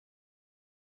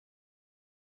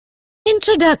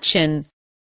Introduction.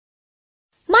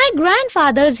 My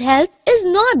grandfather's health is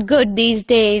not good these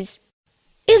days.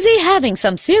 Is he having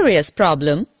some serious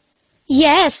problem?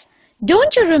 Yes.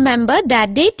 Don't you remember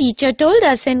that day teacher told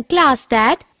us in class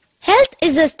that health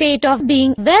is a state of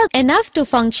being well enough to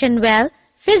function well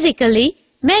physically,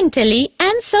 mentally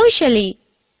and socially.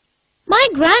 My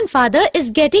grandfather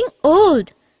is getting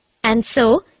old and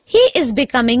so he is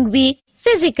becoming weak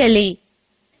physically.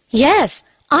 Yes,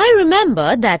 I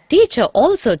remember that teacher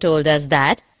also told us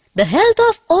that the health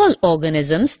of all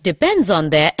organisms depends on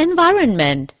their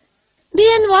environment. The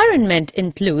environment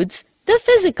includes the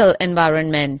physical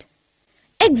environment.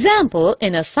 Example,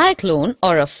 in a cyclone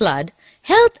or a flood,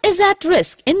 health is at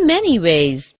risk in many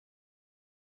ways.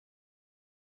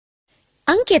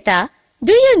 Ankita,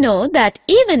 do you know that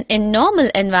even in normal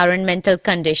environmental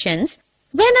conditions,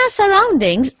 when our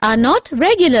surroundings are not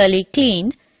regularly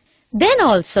cleaned, then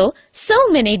also so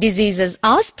many diseases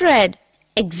are spread.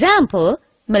 Example,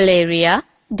 malaria,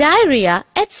 diarrhea,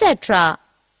 etc.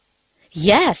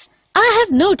 Yes, I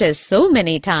have noticed so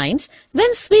many times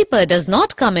when sweeper does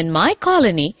not come in my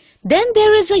colony, then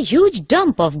there is a huge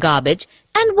dump of garbage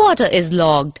and water is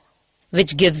logged,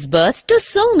 which gives birth to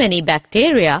so many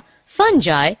bacteria,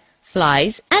 fungi,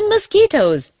 flies and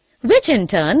mosquitoes, which in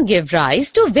turn give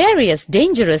rise to various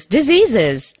dangerous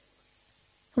diseases.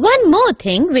 One more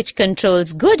thing which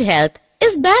controls good health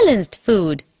is balanced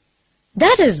food.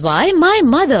 That is why my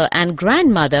mother and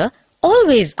grandmother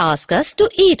always ask us to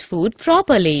eat food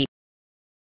properly.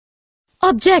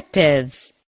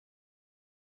 Objectives.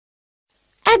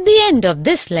 At the end of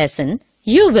this lesson,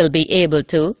 you will be able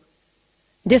to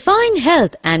define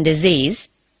health and disease,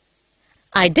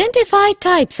 identify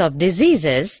types of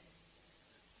diseases,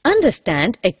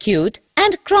 understand acute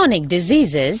and chronic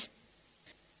diseases,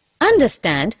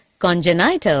 understand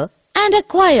congenital and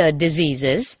acquired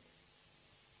diseases,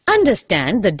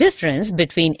 understand the difference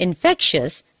between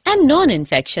infectious and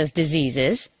non-infectious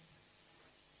diseases,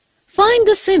 find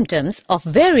the symptoms of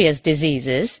various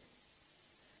diseases,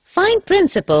 find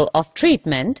principle of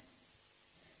treatment,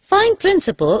 find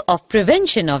principle of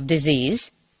prevention of disease,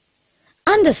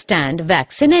 understand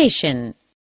vaccination.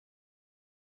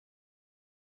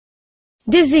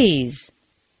 Disease.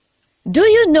 Do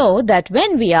you know that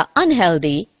when we are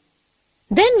unhealthy,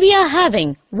 then we are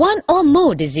having one or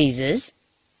more diseases?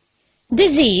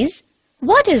 Disease,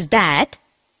 what is that?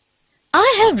 I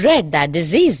have read that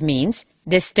disease means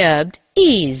disturbed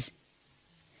ease.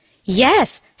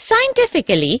 Yes,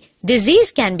 scientifically,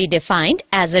 disease can be defined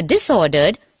as a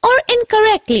disordered or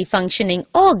incorrectly functioning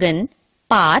organ,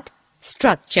 part,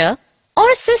 structure,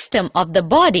 or system of the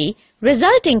body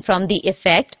resulting from the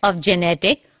effect of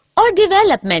genetic or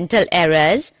developmental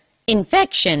errors,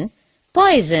 infection,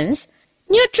 poisons,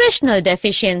 nutritional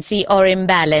deficiency or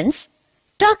imbalance,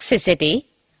 toxicity,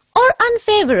 or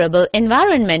unfavorable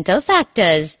environmental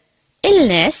factors,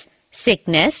 illness,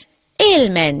 sickness,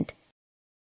 ailment.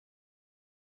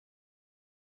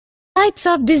 Types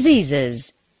of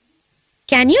diseases.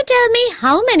 Can you tell me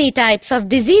how many types of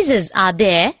diseases are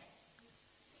there?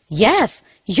 Yes,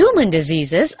 human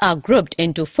diseases are grouped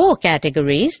into 4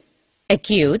 categories: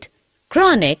 acute,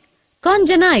 chronic,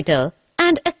 congenital,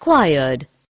 and acquired.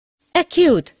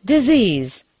 Acute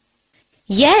disease.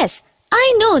 Yes,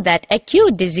 I know that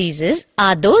acute diseases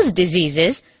are those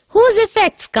diseases whose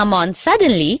effects come on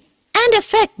suddenly and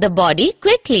affect the body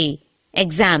quickly.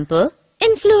 Example,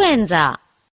 influenza.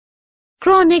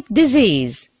 Chronic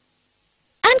disease.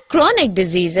 And chronic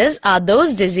diseases are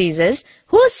those diseases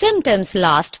whose symptoms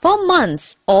last for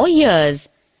months or years.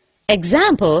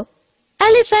 Example,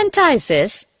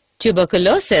 elephantiasis,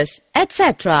 tuberculosis,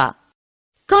 etc.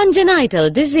 Congenital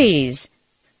disease.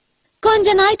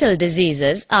 Congenital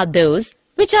diseases are those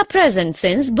which are present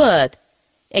since birth.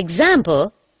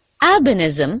 Example,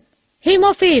 albinism,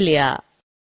 hemophilia.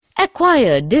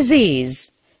 Acquired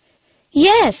disease.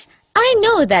 Yes, I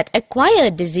know that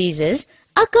acquired diseases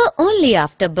occur only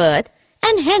after birth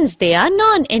and hence they are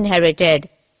non-inherited.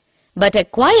 But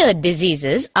acquired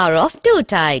diseases are of 2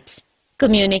 types: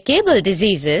 communicable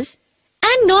diseases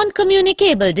and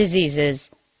non-communicable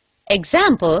diseases.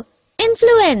 Example,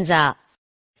 influenza.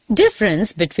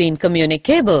 Difference between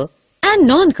communicable and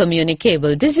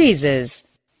non-communicable diseases.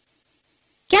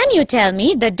 Can you tell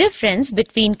me the difference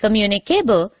between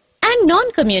communicable and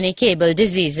non-communicable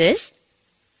diseases?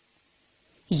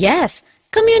 Yes,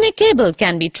 communicable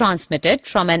can be transmitted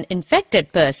from an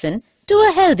infected person to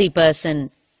a healthy person,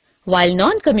 while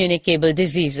non-communicable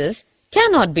diseases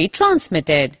cannot be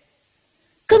transmitted.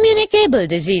 Communicable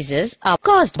diseases are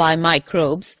caused by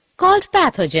microbes called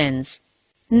pathogens.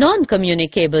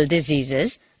 Non-communicable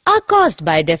diseases are caused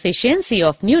by deficiency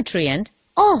of nutrient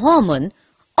or hormone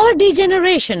or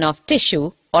degeneration of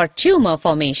tissue or tumor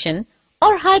formation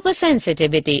or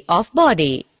hypersensitivity of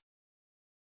body.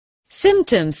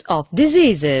 Symptoms of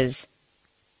diseases.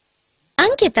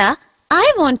 Ankita,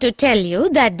 I want to tell you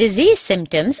that disease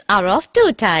symptoms are of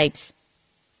two types: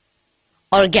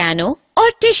 organo or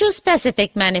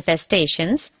tissue-specific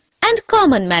manifestations and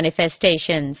common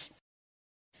manifestations.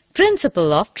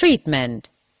 Principle of treatment.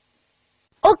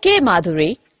 Okay,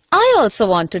 Madhuri, I also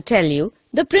want to tell you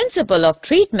the principle of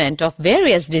treatment of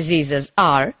various diseases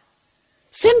are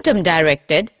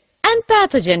symptom-directed and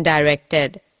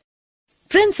pathogen-directed.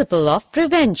 Principle of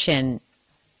prevention.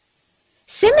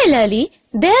 Similarly,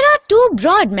 there are two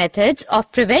broad methods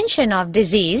of prevention of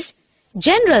disease: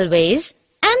 general ways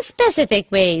and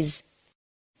specific ways.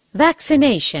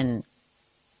 Vaccination.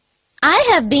 I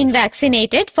have been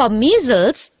vaccinated for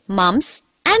measles, mumps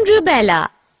and rubella.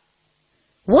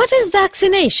 What is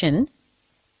vaccination?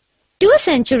 2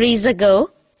 centuries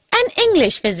ago, an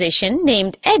English physician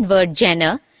named Edward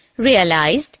Jenner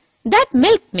realized that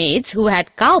milkmaids who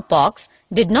had cowpox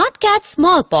did not catch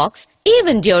smallpox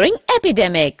even during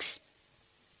epidemics.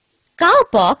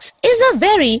 Cowpox is a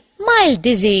very mild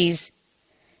disease.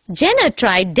 Jenner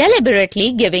tried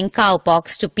deliberately giving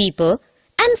cowpox to people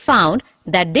and found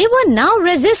that they were now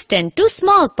resistant to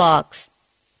smallpox.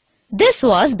 This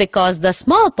was because the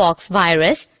smallpox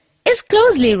virus is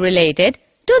closely related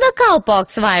to the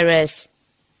cowpox virus.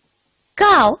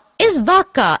 Cow is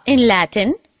vacca in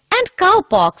Latin and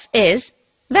cowpox is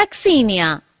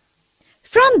vaccinia.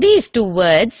 From these two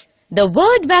words, the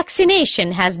word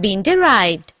vaccination has been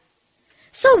derived.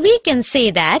 So we can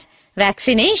say that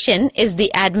vaccination is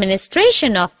the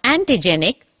administration of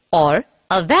antigenic or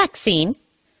a vaccine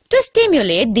to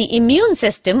stimulate the immune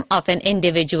system of an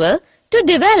individual to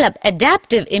develop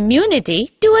adaptive immunity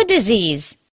to a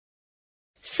disease.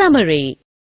 Summary.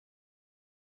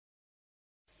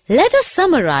 Let us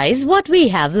summarize what we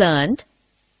have learned.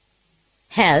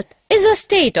 Health is a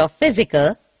state of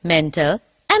physical, mental,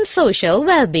 and social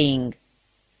well-being.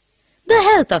 The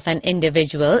health of an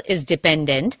individual is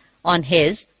dependent on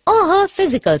his or her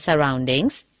physical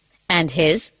surroundings and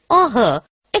his or her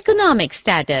economic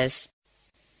status.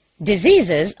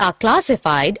 Diseases are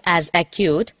classified as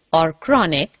acute or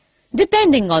chronic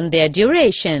depending on their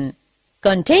duration,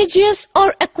 contagious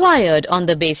or acquired on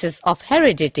the basis of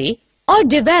heredity or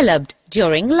developed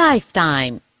during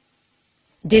lifetime.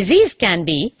 Disease can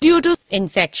be due to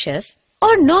infectious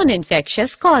or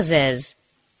non-infectious causes.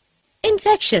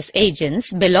 Infectious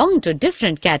agents belong to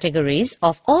different categories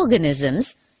of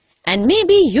organisms and may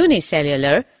be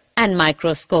unicellular and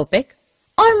microscopic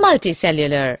or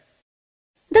multicellular.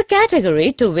 The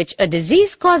category to which a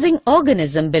disease-causing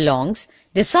organism belongs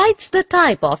decides the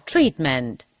type of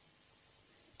treatment.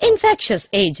 Infectious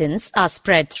agents are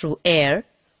spread through air,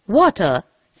 water,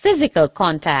 physical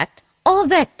contact, or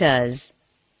vectors.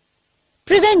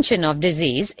 Prevention of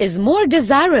disease is more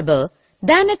desirable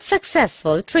than its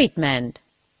successful treatment.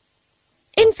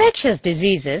 Infectious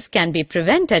diseases can be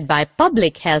prevented by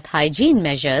public health hygiene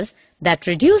measures that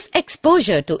reduce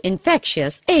exposure to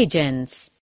infectious agents.